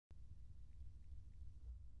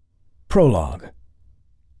Prologue.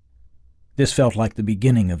 This felt like the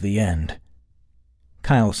beginning of the end.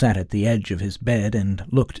 Kyle sat at the edge of his bed and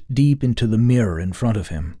looked deep into the mirror in front of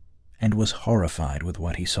him, and was horrified with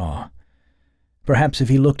what he saw. Perhaps if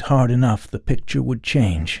he looked hard enough, the picture would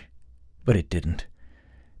change, but it didn't.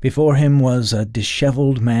 Before him was a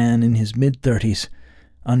disheveled man in his mid-30s,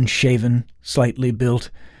 unshaven, slightly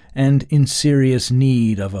built, and in serious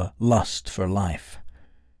need of a lust for life.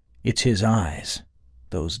 It's his eyes,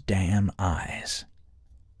 those damn eyes.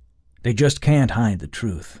 They just can't hide the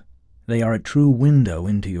truth. They are a true window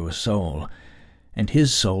into your soul, and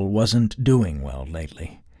his soul wasn't doing well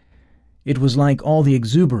lately. It was like all the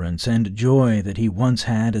exuberance and joy that he once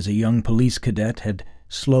had as a young police cadet had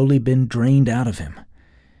slowly been drained out of him.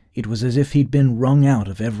 It was as if he'd been wrung out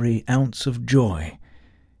of every ounce of joy.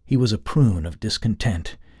 He was a prune of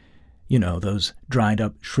discontent. You know, those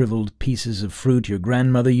dried-up, shriveled pieces of fruit your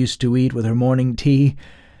grandmother used to eat with her morning tea?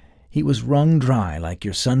 He was wrung dry like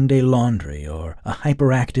your Sunday laundry, or a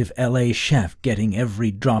hyperactive L.A. chef getting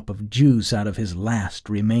every drop of juice out of his last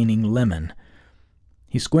remaining lemon.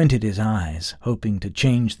 He squinted his eyes, hoping to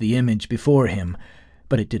change the image before him,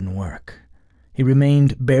 but it didn't work. He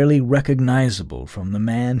remained barely recognizable from the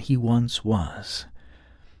man he once was.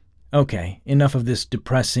 Okay, enough of this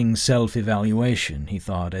depressing self-evaluation, he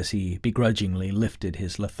thought as he begrudgingly lifted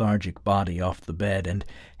his lethargic body off the bed and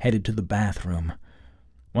headed to the bathroom.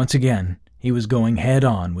 Once again, he was going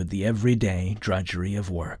head-on with the everyday drudgery of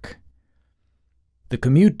work. The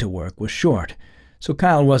commute to work was short, so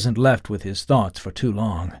Kyle wasn't left with his thoughts for too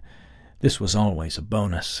long. This was always a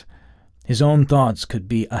bonus. His own thoughts could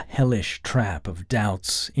be a hellish trap of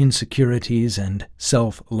doubts, insecurities, and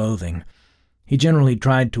self-loathing. He generally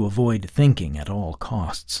tried to avoid thinking at all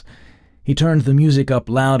costs. He turned the music up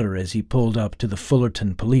louder as he pulled up to the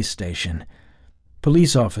Fullerton police station.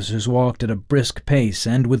 Police officers walked at a brisk pace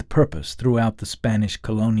and with purpose throughout the Spanish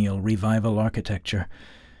colonial revival architecture.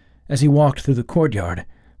 As he walked through the courtyard,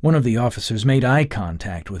 one of the officers made eye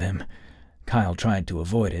contact with him. Kyle tried to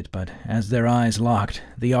avoid it, but as their eyes locked,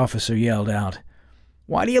 the officer yelled out,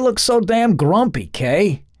 "Why do you look so damn grumpy,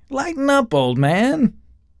 Kay? Lighten up, old man."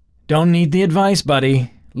 "Don't need the advice,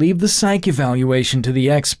 buddy. Leave the psych evaluation to the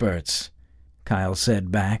experts," Kyle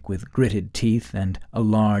said back with gritted teeth and a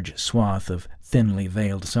large swath of thinly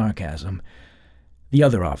veiled sarcasm. The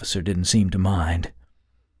other officer didn't seem to mind.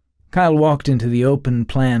 Kyle walked into the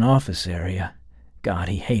open-plan office area. God,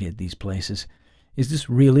 he hated these places. Is this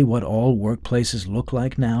really what all workplaces look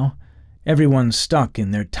like now? Everyone's stuck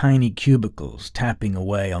in their tiny cubicles, tapping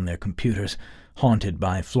away on their computers, haunted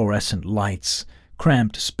by fluorescent lights,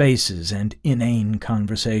 cramped spaces, and inane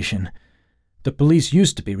conversation. The police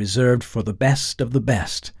used to be reserved for the best of the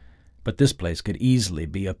best, but this place could easily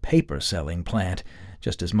be a paper-selling plant,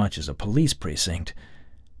 just as much as a police precinct.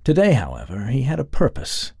 Today, however, he had a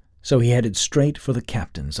purpose, so he headed straight for the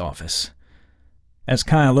captain's office. As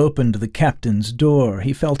Kyle opened the captain's door,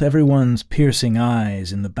 he felt everyone's piercing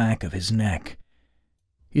eyes in the back of his neck.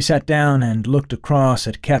 He sat down and looked across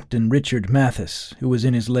at Captain Richard Mathis, who was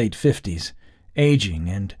in his late 50s, aging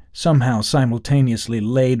and somehow simultaneously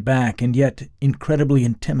laid back and yet incredibly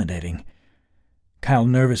intimidating. Kyle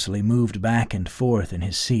nervously moved back and forth in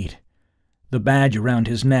his seat. The badge around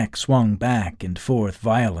his neck swung back and forth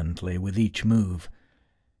violently with each move.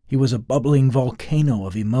 He was a bubbling volcano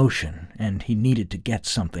of emotion, and he needed to get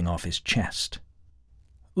something off his chest.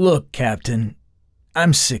 "Look, Captain,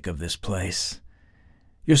 I'm sick of this place.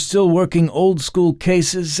 You're still working old-school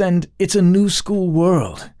cases, and it's a new-school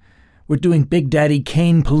world. We're doing Big Daddy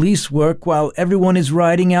Kane police work while everyone is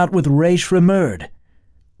riding out with Ray Shremerd."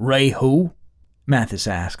 "Ray who?" Mathis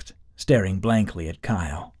asked, staring blankly at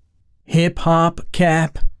Kyle. "Hip-hop,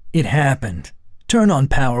 Cap. It happened. Turn on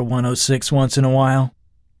Power 106 once in a while."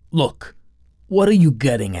 "Look, what are you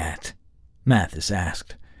getting at?" Mathis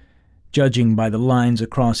asked. Judging by the lines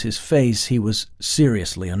across his face, he was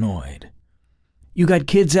seriously annoyed. "You got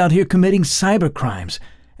kids out here committing cybercrimes,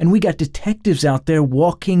 and we got detectives out there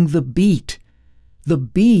walking the beat. The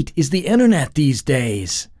beat is the internet these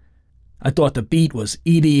days." "I thought the beat was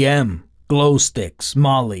EDM, glow sticks,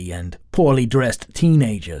 Molly, and poorly dressed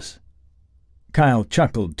teenagers." Kyle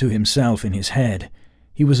chuckled to himself in his head.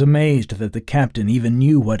 He was amazed that the captain even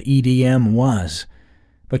knew what EDM was.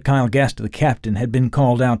 But Kyle guessed the captain had been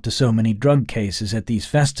called out to so many drug cases at these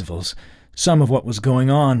festivals. Some of what was going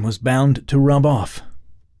on was bound to rub off.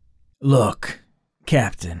 "Look,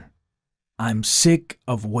 Captain, I'm sick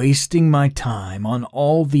of wasting my time on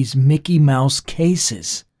all these Mickey Mouse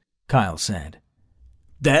cases," Kyle said.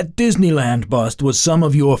 "That Disneyland bust was some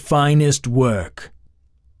of your finest work."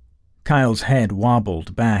 Kyle's head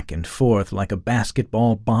wobbled back and forth like a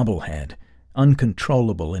basketball bobblehead,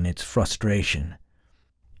 uncontrollable in its frustration.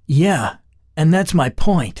 "Yeah, and that's my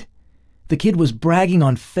point. The kid was bragging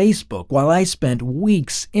on Facebook while I spent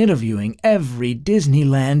weeks interviewing every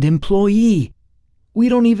Disneyland employee. We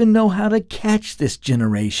don't even know how to catch this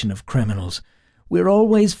generation of criminals. We're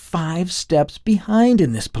always 5 steps behind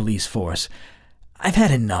in this police force. I've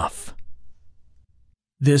had enough."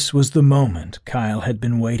 This was the moment Kyle had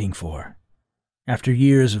been waiting for. After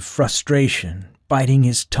years of frustration, biting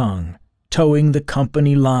his tongue, towing the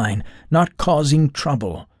company line, not causing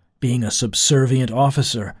trouble, being a subservient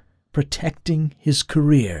officer, protecting his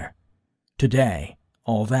career, today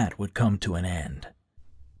all that would come to an end.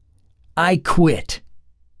 "I quit."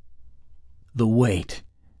 The weight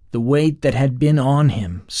that had been on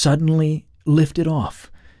him suddenly lifted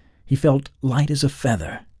off. He felt light as a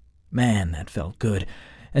feather. Man, that felt good.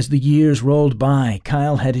 As the years rolled by,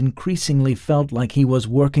 Kyle had increasingly felt like he was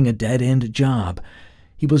working a dead-end job.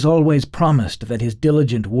 He was always promised that his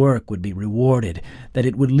diligent work would be rewarded, that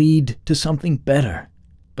it would lead to something better.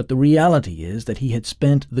 But the reality is that he had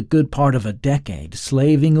spent the good part of a decade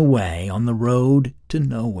slaving away on the road to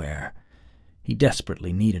nowhere. He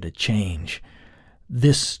desperately needed a change.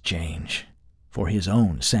 This change, for his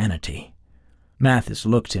own sanity. Mathis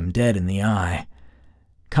looked him dead in the eye.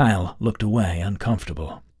 Kyle looked away,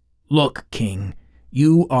 uncomfortable. "Look, King,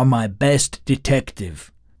 you are my best detective,"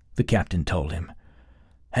 the captain told him.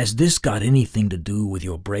 "Has this got anything to do with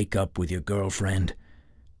your breakup with your girlfriend?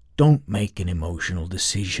 Don't make an emotional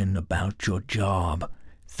decision about your job.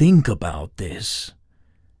 Think about this."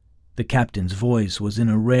 The captain's voice was in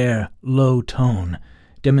a rare, low tone,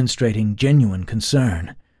 demonstrating genuine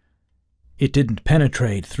concern. It didn't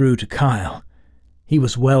penetrate through to Kyle. He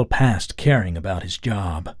was well past caring about his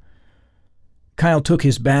job. Kyle took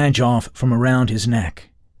his badge off from around his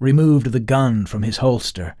neck, removed the gun from his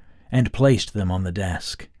holster, and placed them on the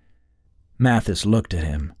desk. Mathis looked at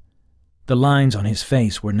him. The lines on his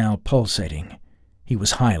face were now pulsating. He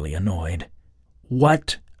was highly annoyed.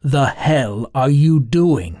 "What the hell are you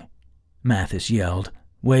doing?" Mathis yelled,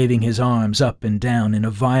 waving his arms up and down in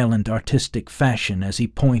a violent artistic fashion as he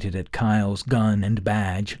pointed at Kyle's gun and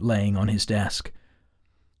badge laying on his desk.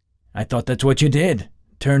 "I thought that's what you did.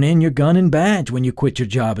 Turn in your gun and badge when you quit your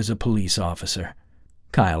job as a police officer,"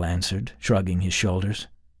 Kyle answered, shrugging his shoulders.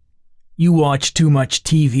 "You watch too much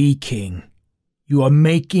TV, King. You are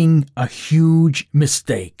making a huge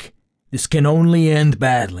mistake. This can only end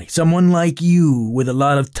badly. Someone like you, with a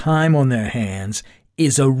lot of time on their hands,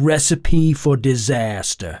 is a recipe for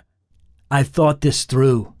disaster. I've thought this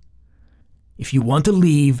through. If you want to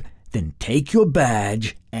leave, then take your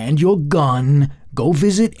badge and your gun, go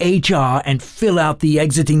visit HR, and fill out the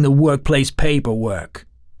exiting the workplace paperwork."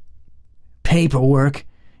 "Paperwork?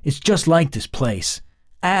 It's just like this place.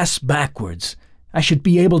 Ass backwards. I should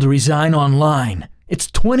be able to resign online. It's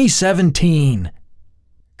 2017.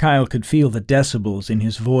 Kyle could feel the decibels in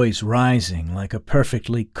his voice rising like a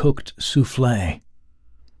perfectly cooked soufflé.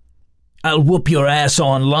 "I'll whoop your ass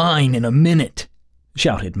online in a minute,"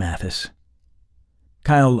 shouted Mathis.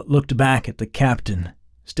 Kyle looked back at the captain,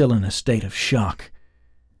 still in a state of shock.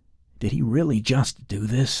 Did he really just do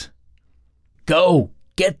this? "Go!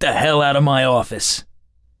 Get the hell out of my office!"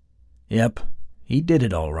 Yep, he did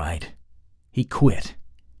it all right. He quit.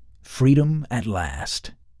 Freedom at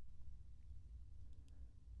last.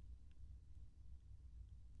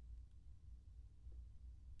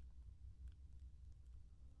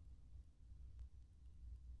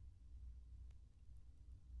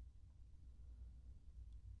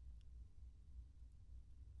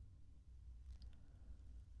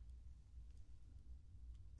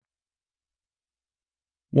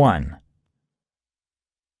 One.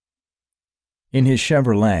 In his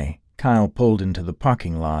Chevrolet, Kyle pulled into the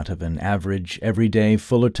parking lot of an average, everyday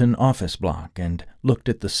Fullerton office block and looked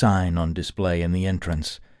at the sign on display in the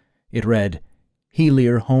entrance. It read,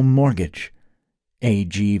 Helier Home Mortgage,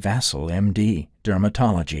 A.G. Vassell, M.D.,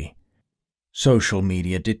 Dermatology, Social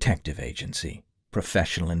Media Detective Agency,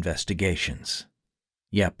 Professional Investigations.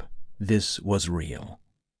 Yep, this was real.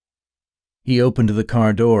 He opened the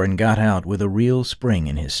car door and got out with a real spring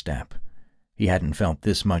in his step. He hadn't felt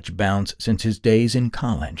this much bounce since his days in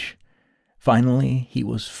college. Finally, he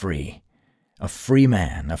was free. A free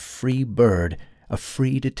man, a free bird, a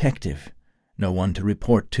free detective. No one to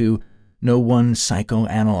report to, no one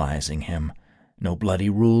psychoanalyzing him, no bloody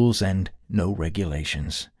rules and no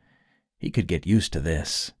regulations. He could get used to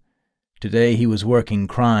this. Today he was working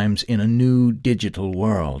crimes in a new digital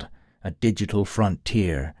world, a digital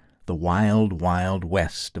frontier, the wild, wild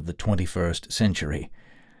west of the 21st century,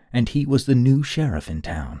 and he was the new sheriff in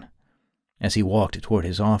town. As he walked toward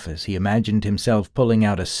his office, he imagined himself pulling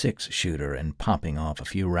out a 6-shooter and popping off a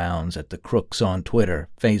few rounds at the crooks on Twitter,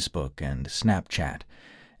 Facebook, and Snapchat,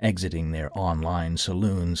 exiting their online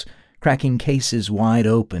saloons, cracking cases wide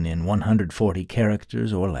open in 140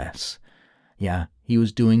 characters or less. Yeah, he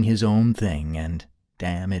was doing his own thing, and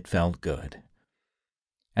damn, it felt good.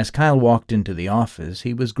 As Kyle walked into the office,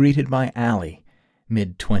 he was greeted by Allie,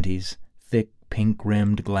 mid-20s, thick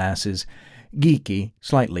pink-rimmed glasses, geeky,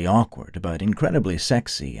 slightly awkward, but incredibly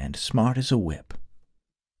sexy and smart as a whip.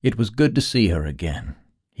 It was good to see her again.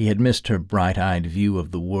 He had missed her bright-eyed view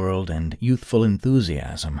of the world and youthful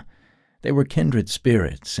enthusiasm. They were kindred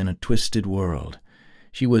spirits in a twisted world.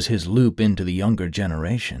 She was his loop into the younger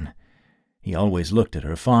generation. He always looked at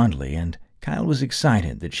her fondly, and Kyle was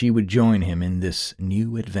excited that she would join him in this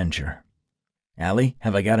new adventure. "Allie,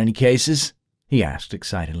 have I got any cases?" he asked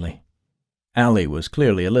excitedly. Allie was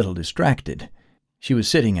clearly a little distracted. She was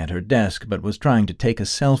sitting at her desk but was trying to take a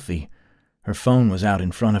selfie. Her phone was out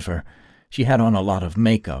in front of her. She had on a lot of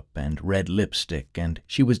makeup and red lipstick, and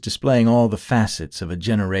she was displaying all the facets of a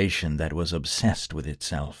generation that was obsessed with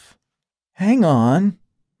itself. "Hang on.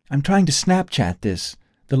 I'm trying to Snapchat this.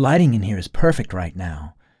 The lighting in here is perfect right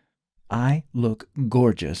now. I look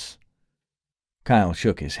gorgeous." Kyle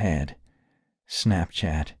shook his head.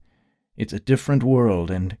 Snapchat. It's a different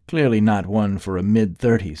world, and clearly not one for a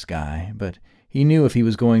mid-30s guy, but he knew if he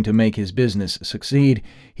was going to make his business succeed,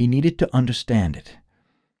 he needed to understand it.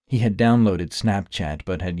 He had downloaded Snapchat,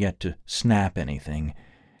 but had yet to snap anything.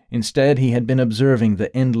 Instead, he had been observing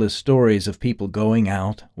the endless stories of people going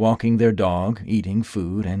out, walking their dog, eating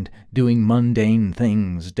food, and doing mundane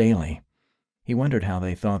things daily. He wondered how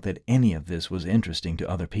they thought that any of this was interesting to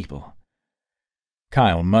other people.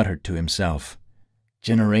 Kyle muttered to himself,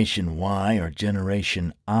 Generation Y or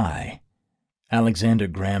Generation I? Alexander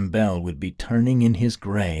Graham Bell would be turning in his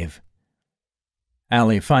grave.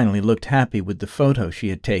 Allie finally looked happy with the photo she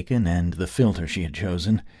had taken and the filter she had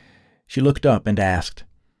chosen. She looked up and asked,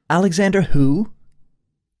 "Alexander who?"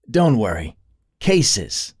 "Don't worry.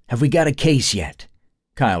 Cases. Have we got a case yet?"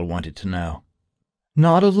 Kyle wanted to know.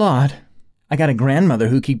 "Not a lot. I got a grandmother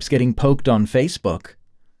who keeps getting poked on Facebook."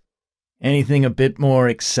 "Anything a bit more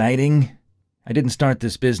exciting? I didn't start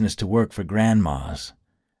this business to work for grandmas."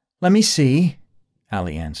 "Let me see,"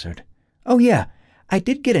 Allie answered. "Oh yeah, I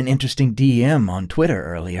did get an interesting DM on Twitter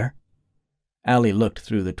earlier." Allie looked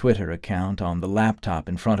through the Twitter account on the laptop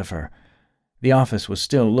in front of her. The office was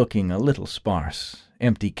still looking a little sparse.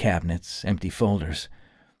 Empty cabinets, empty folders.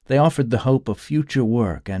 They offered the hope of future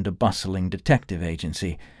work and a bustling detective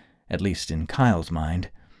agency, at least in Kyle's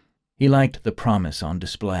mind. He liked the promise on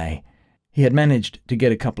display. He had managed to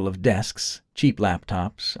get a couple of desks, cheap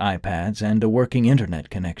laptops, iPads, and a working internet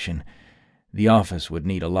connection. The office would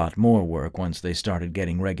need a lot more work once they started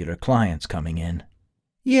getting regular clients coming in.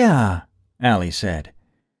 "Yeah," Allie said.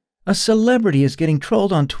 "A celebrity is getting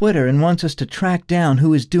trolled on Twitter and wants us to track down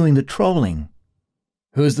who is doing the trolling."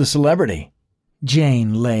 "Who's the celebrity?"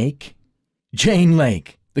 "Jane Lake." "Jane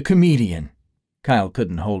Lake, the comedian." Kyle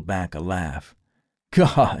couldn't hold back a laugh.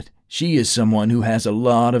 "God, she is someone who has a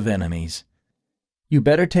lot of enemies." "You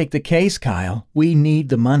better take the case, Kyle. We need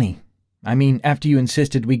the money. I mean, after you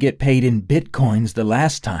insisted we get paid in bitcoins the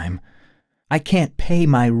last time." "I can't pay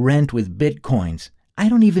my rent with bitcoins. I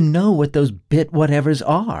don't even know what those bit-whatevers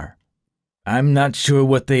are." "I'm not sure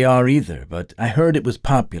what they are either, but I heard it was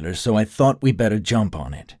popular, so I thought we better jump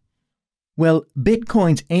on it." "Well,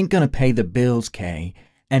 bitcoins ain't gonna pay the bills, Kay,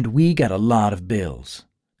 and we got a lot of bills,"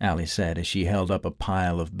 Allie said as she held up a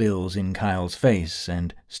pile of bills in Kyle's face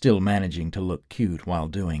and still managing to look cute while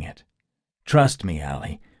doing it. "Trust me,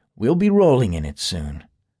 Allie, we'll be rolling in it soon.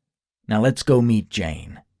 Now let's go meet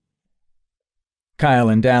Jane." Kyle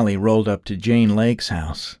and Allie rolled up to Jane Lake's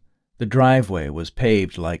house. The driveway was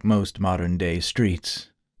paved like most modern-day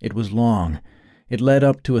streets. It was long. It led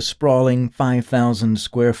up to a sprawling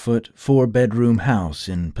 5,000-square-foot, 4-bedroom house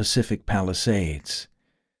in Pacific Palisades.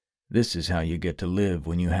 This is how you get to live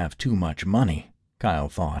when you have too much money, Kyle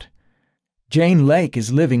thought. "Jane Lake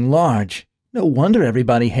is living large. No wonder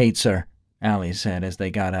everybody hates her," Allie said as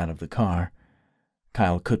they got out of the car.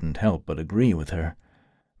 Kyle couldn't help but agree with her.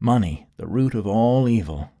 Money, the root of all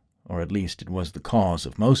evil, or at least it was the cause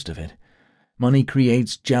of most of it. Money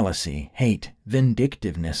creates jealousy, hate,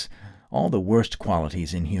 vindictiveness, all the worst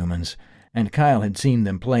qualities in humans, and Kyle had seen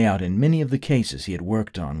them play out in many of the cases he had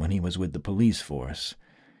worked on when he was with the police force.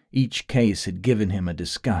 Each case had given him a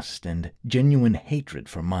disgust and genuine hatred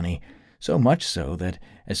for money, so much so that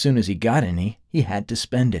as soon as he got any, he had to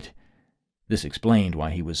spend it. This explained why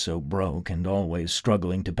he was so broke and always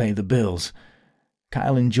struggling to pay the bills.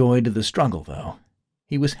 Kyle enjoyed the struggle, though.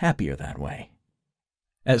 He was happier that way.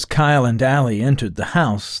 As Kyle and Allie entered the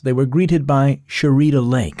house, they were greeted by Sharita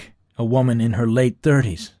Lake, a woman in her late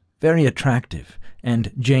 30s, very attractive,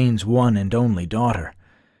 and Jane's one and only daughter.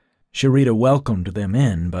 Sharita welcomed them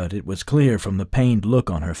in, but it was clear from the pained look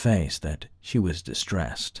on her face that she was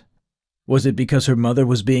distressed. Was it because her mother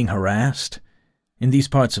was being harassed? In these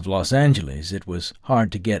parts of Los Angeles, it was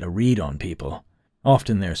hard to get a read on people.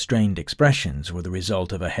 Often their strained expressions were the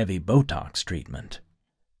result of a heavy Botox treatment.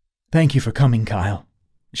 "Thank you for coming, Kyle,"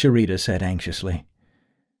 Sharita said anxiously.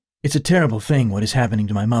 "It's a terrible thing what is happening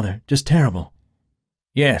to my mother, just terrible."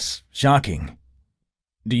 "Yes, shocking.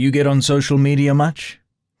 Do you get on social media much?"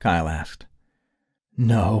 Kyle asked.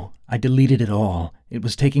 "No, I deleted it all. It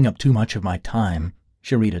was taking up too much of my time,"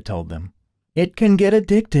 Sharita told them. "It can get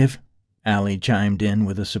addictive," Allie chimed in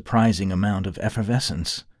with a surprising amount of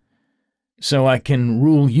effervescence. "So I can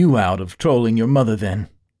rule you out of trolling your mother then?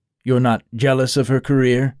 You're not jealous of her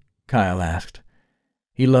career?" Kyle asked.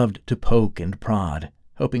 He loved to poke and prod,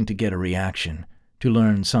 hoping to get a reaction, to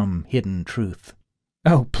learn some hidden truth.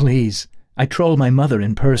 "Oh, please. I troll my mother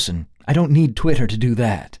in person. I don't need Twitter to do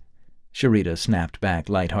that," Sharita snapped back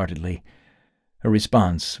lightheartedly. Her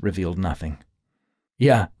response revealed nothing.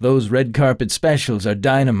 "Yeah, those red carpet specials are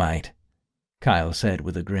dynamite," Kyle said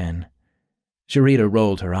with a grin. Sharita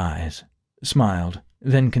rolled her eyes, smiled,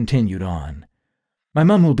 then continued on. "My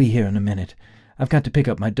mum will be here in a minute. I've got to pick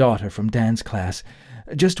up my daughter from dance class.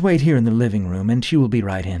 Just wait here in the living room, and she will be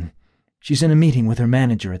right in. She's in a meeting with her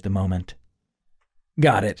manager at the moment."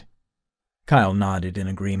 "Got it." Kyle nodded in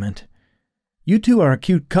agreement. "You two are a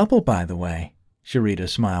cute couple, by the way," Sharita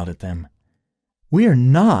smiled at them. "We're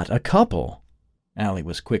not a couple," Allie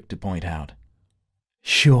was quick to point out.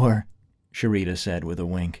 "Sure," Sharita said with a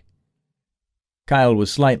wink. Kyle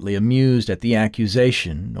was slightly amused at the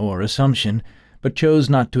accusation, or assumption, but chose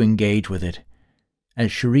not to engage with it. As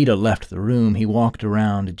Sharita left the room, he walked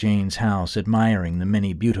around Jane's house admiring the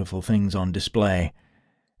many beautiful things on display.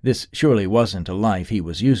 This surely wasn't a life he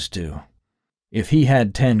was used to. If he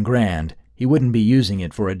had 10 grand, he wouldn't be using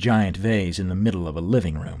it for a giant vase in the middle of a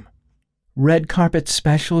living room. "Red carpet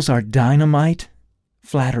specials are dynamite?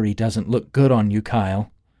 Flattery doesn't look good on you, Kyle.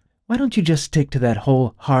 Why don't you just stick to that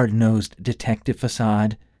whole hard-nosed detective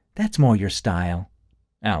facade? That's more your style,"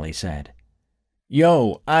 Allie said.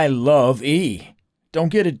 "Yo, I love E. Don't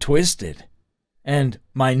get it twisted. And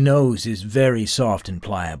my nose is very soft and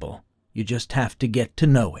pliable. You just have to get to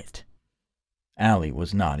know it." Allie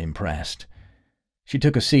was not impressed. She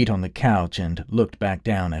took a seat on the couch and looked back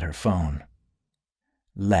down at her phone.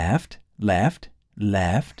 "Left, left,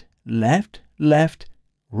 left, left, left,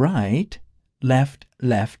 right, left,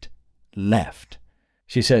 left, left,"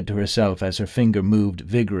 she said to herself as her finger moved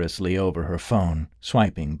vigorously over her phone,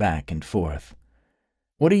 swiping back and forth.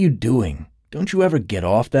 "What are you doing? Don't you ever get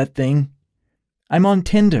off that thing?" "I'm on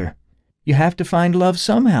Tinder. You have to find love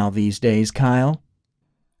somehow these days, Kyle."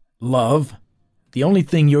 "Love? The only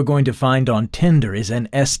thing you're going to find on Tinder is an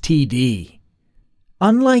STD.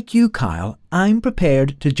 Unlike you, Kyle, I'm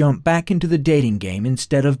prepared to jump back into the dating game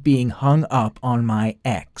instead of being hung up on my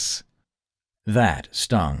ex." That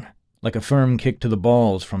stung, like a firm kick to the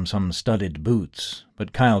balls from some studded boots,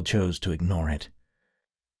 but Kyle chose to ignore it.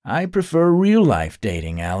 "I prefer real-life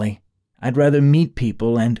dating, Allie. I'd rather meet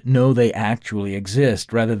people and know they actually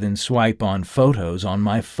exist rather than swipe on photos on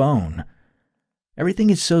my phone.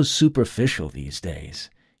 Everything is so superficial these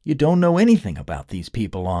days. You don't know anything about these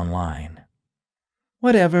people online."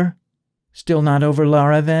 "Whatever. Still not over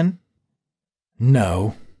Lara, then?"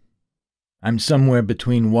 "No. I'm somewhere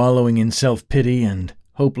between wallowing in self-pity and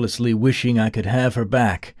hopelessly wishing I could have her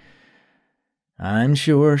back. I'm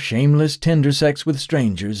sure shameless Tinder sex with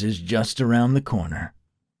strangers is just around the corner."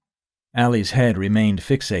 Allie's head remained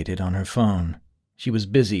fixated on her phone. She was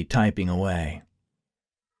busy typing away.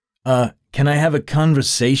 Can I have a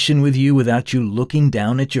conversation with you without you looking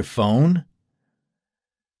down at your phone?"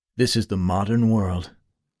 This is the modern world.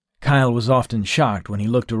 Kyle was often shocked when he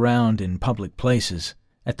looked around in public places,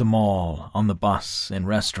 at the mall, on the bus, in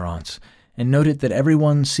restaurants, and noted that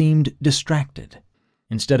everyone seemed distracted.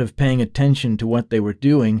 Instead of paying attention to what they were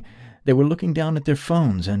doing, they were looking down at their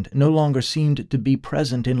phones and no longer seemed to be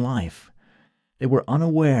present in life. They were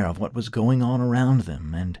unaware of what was going on around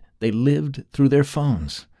them, and they lived through their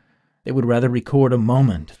phones. They would rather record a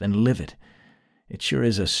moment than live it. It sure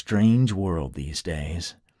is a strange world these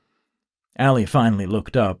days. Allie finally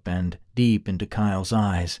looked up and deep into Kyle's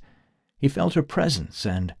eyes. He felt her presence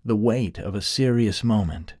and the weight of a serious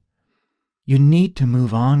moment. "You need to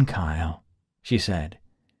move on, Kyle," she said.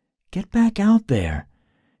 "Get back out there.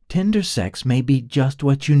 Tinder sex may be just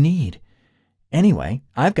what you need. Anyway,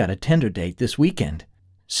 I've got a Tinder date this weekend.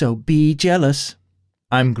 So be jealous."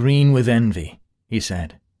 "I'm green with envy," he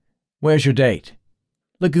said. "Where's your date?"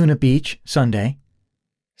 "Laguna Beach, Sunday."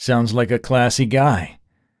 "Sounds like a classy guy.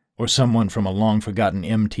 Or someone from a long-forgotten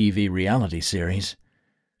MTV reality series."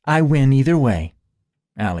 "I win either way,"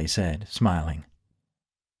 Allie said, smiling.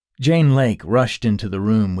 Jane Lake rushed into the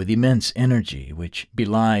room with immense energy, which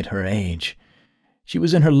belied her age. She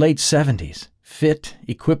was in her late 70s, fit,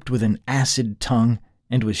 equipped with an acid tongue,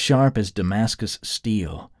 and was sharp as Damascus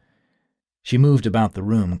steel. She moved about the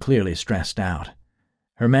room, clearly stressed out.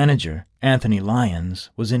 Her manager, Anthony Lyons,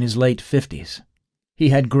 was in his late 50s. He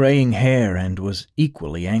had graying hair and was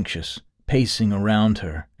equally anxious, pacing around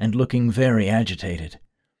her and looking very agitated.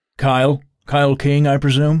 "Kyle King, I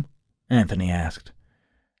presume?" Anthony asked.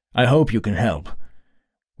 "I hope you can help.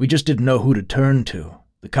 We just didn't know who to turn to.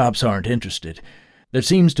 The cops aren't interested. There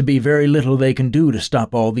seems to be very little they can do to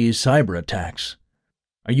stop all these cyber attacks.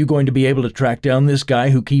 Are you going to be able to track down this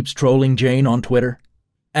guy who keeps trolling Jane on Twitter?"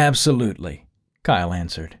 "Absolutely," Kyle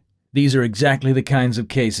answered. "These are exactly the kinds of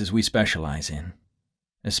cases we specialize in,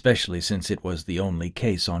 especially since it was the only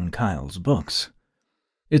case on Kyle's books."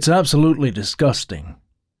 "It's absolutely disgusting,"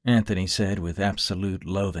 Anthony said with absolute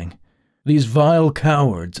loathing. "These vile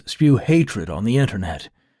cowards spew hatred on the internet.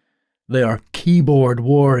 They are keyboard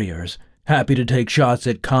warriors, happy to take shots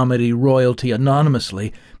at comedy royalty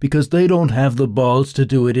anonymously because they don't have the balls to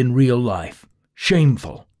do it in real life.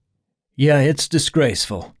 Shameful." "Yeah, it's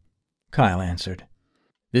disgraceful," Kyle answered.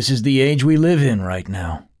 "This is the age we live in right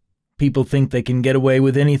now. People think they can get away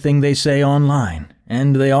with anything they say online,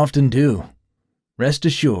 and they often do. Rest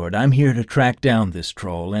assured, I'm here to track down this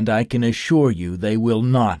troll, and I can assure you they will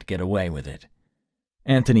not get away with it."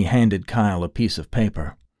 Anthony handed Kyle a piece of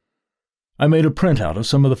paper. "I made a printout of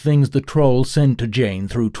some of the things the troll sent to Jane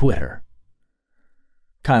through Twitter."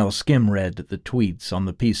 Kyle skim-read the tweets on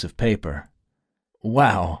the piece of paper.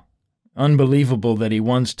 "Wow. Unbelievable that he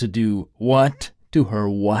wants to do what to her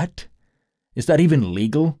what? Is that even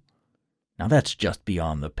legal? Now that's just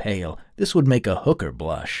beyond the pale. This would make a hooker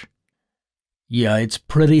blush." "Yeah, it's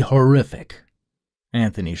pretty horrific."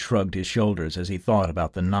 Anthony shrugged his shoulders as he thought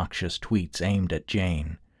about the noxious tweets aimed at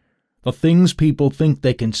Jane. "The things people think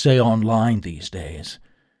they can say online these days.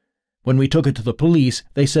 When we took it to the police,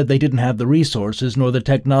 they said they didn't have the resources nor the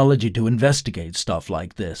technology to investigate stuff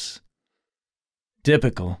like this."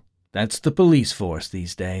 "Typical. That's the police force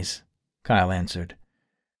these days," Kyle answered.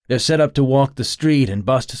 "They're set up to walk the street and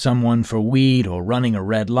bust someone for weed or running a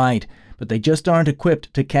red light, but they just aren't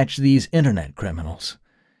equipped to catch these internet criminals.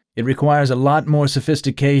 It requires a lot more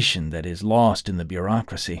sophistication that is lost in the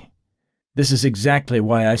bureaucracy. This is exactly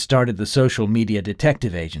why I started the social media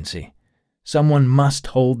detective agency. Someone must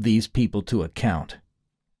hold these people to account."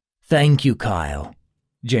 "Thank you, Kyle,"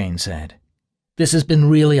 Jane said. "This has been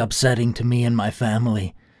really upsetting to me and my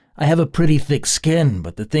family. I have a pretty thick skin,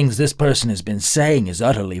 but the things this person has been saying is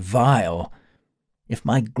utterly vile. If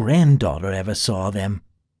my granddaughter ever saw them—"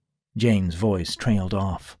 Jane's voice trailed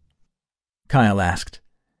off. Kyle asked,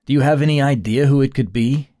 "Do you have any idea who it could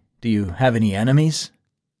be? Do you have any enemies?"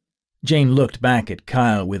 Jane looked back at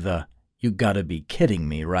Kyle with a "you gotta be kidding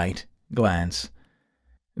me, right?" glance.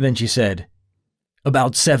 Then she said,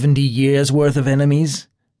 "About 70 years' worth of enemies?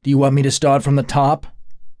 Do you want me to start from the top?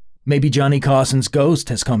 Maybe Johnny Carson's ghost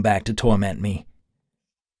has come back to torment me."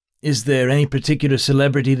 "Is there any particular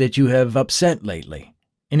celebrity that you have upset lately?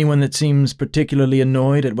 Anyone that seems particularly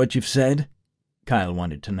annoyed at what you've said?" Kyle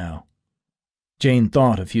wanted to know. Jane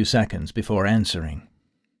thought a few seconds before answering.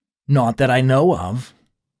 "Not that I know of.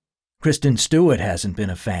 Kristen Stewart hasn't been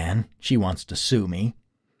a fan. She wants to sue me.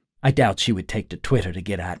 I doubt she would take to Twitter to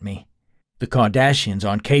get at me. The Kardashians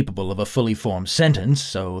aren't capable of a fully formed sentence,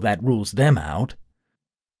 so that rules them out."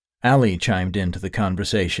 Allie chimed into the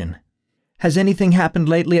conversation. "Has anything happened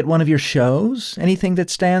lately at one of your shows? Anything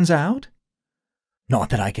that stands out?" "Not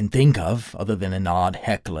that I can think of, other than an odd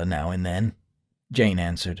heckler now and then," Jane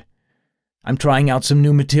answered. "I'm trying out some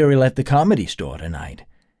new material at the Comedy Store tonight.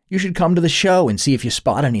 You should come to the show and see if you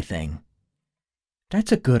spot anything."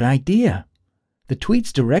 "That's a good idea. The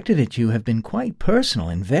tweets directed at you have been quite personal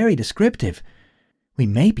and very descriptive. We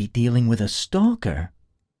may be dealing with a stalker,"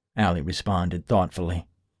 Allie responded thoughtfully.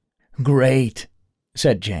 "Great,"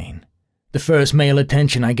 said Jane. "The first male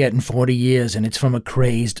attention I get in 40 years, and it's from a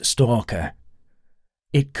crazed stalker."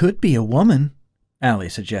 "It could be a woman," Allie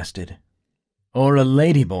suggested. "Or a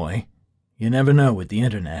ladyboy. You never know with the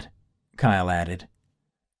internet," Kyle added.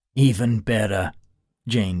 "Even better,"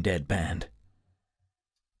 Jane deadpanned.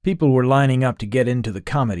 People were lining up to get into the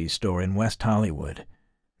Comedy Store in West Hollywood.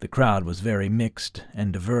 The crowd was very mixed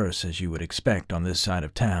and diverse, as you would expect on this side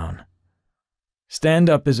of town.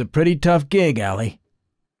 "Stand-up is a pretty tough gig, Allie,"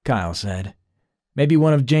 Kyle said. Maybe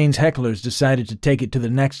one of Jane's hecklers decided to take it to the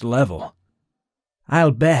next level.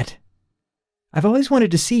 I'll bet. I've always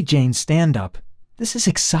wanted to see Jane's stand-up. This is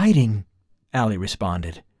exciting, Allie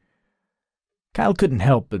responded. Kyle couldn't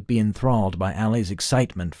help but be enthralled by Allie's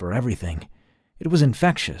excitement for everything. It was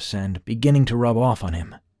infectious and beginning to rub off on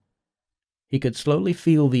him. He could slowly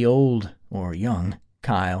feel the old, or young,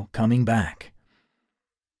 Kyle coming back.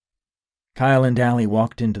 Kyle and Allie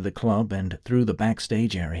walked into the club and through the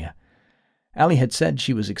backstage area. Allie had said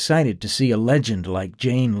she was excited to see a legend like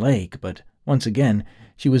Jane Lake, but once again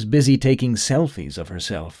she was busy taking selfies of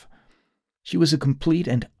herself. She was a complete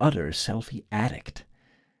and utter selfie addict.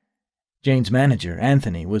 Jane's manager,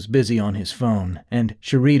 Anthony, was busy on his phone, and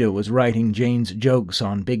Sharita was writing Jane's jokes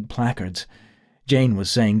on big placards. Jane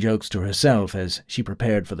was saying jokes to herself as she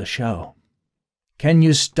prepared for the show. "Can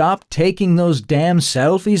you stop taking those damn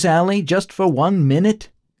selfies, Allie, just for 1 minute?"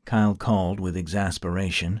 Kyle called with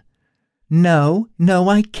exasperation. No,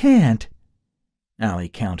 I can't," Allie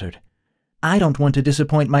countered. "I don't want to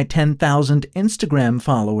disappoint my 10,000 Instagram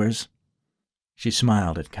followers." She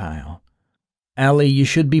smiled at Kyle. "Allie, you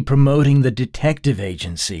should be promoting the detective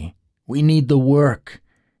agency. We need the work.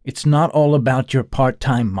 It's not all about your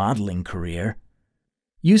part-time modeling career."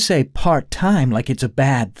 "You say part-time like it's a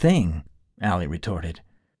bad thing," Allie retorted.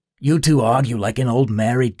 "You two argue like an old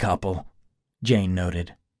married couple," Jane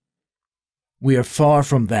noted. "We are far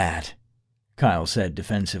from that," Kyle said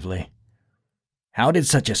defensively. "How did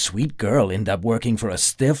such a sweet girl end up working for a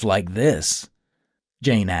stiff like this?"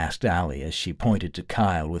 Jane asked Allie as she pointed to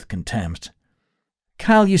Kyle with contempt.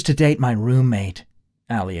 "Kyle used to date my roommate,"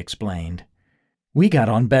 Allie explained. "We got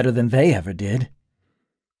on better than they ever did.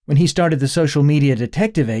 When he started the social media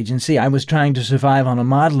detective agency, I was trying to survive on a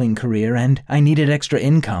modeling career, and I needed extra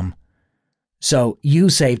income." "So you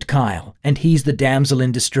saved Kyle, and he's the damsel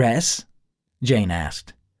in distress?" Jane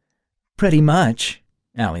asked. "Pretty much,"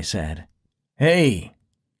 Allie said. "Hey,"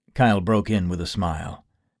 Kyle broke in with a smile.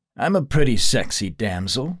 "I'm a pretty sexy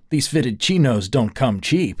damsel. These fitted chinos don't come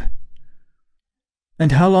cheap."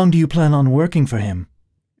 "And how long do you plan on working for him?"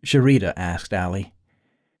 Sharita asked Allie.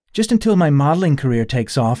 "Just until my modeling career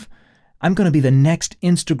takes off. I'm going to be the next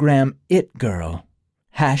Instagram it girl.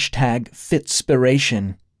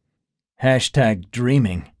 #Fitspiration."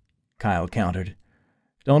 "Dreaming," Kyle countered.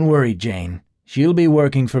 "Don't worry, Jane. She'll be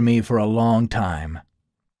working for me for a long time."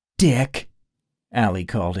 "Dick," Allie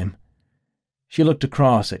called him. She looked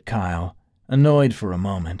across at Kyle, annoyed for a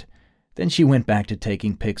moment. Then she went back to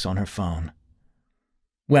taking pics on her phone.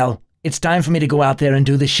 "Well, it's time for me to go out there and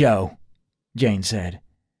do the show," Jane said.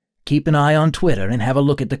 "Keep an eye on Twitter and have a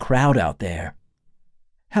look at the crowd out there."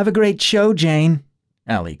 "Have a great show, Jane,"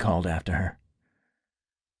 Allie called after her.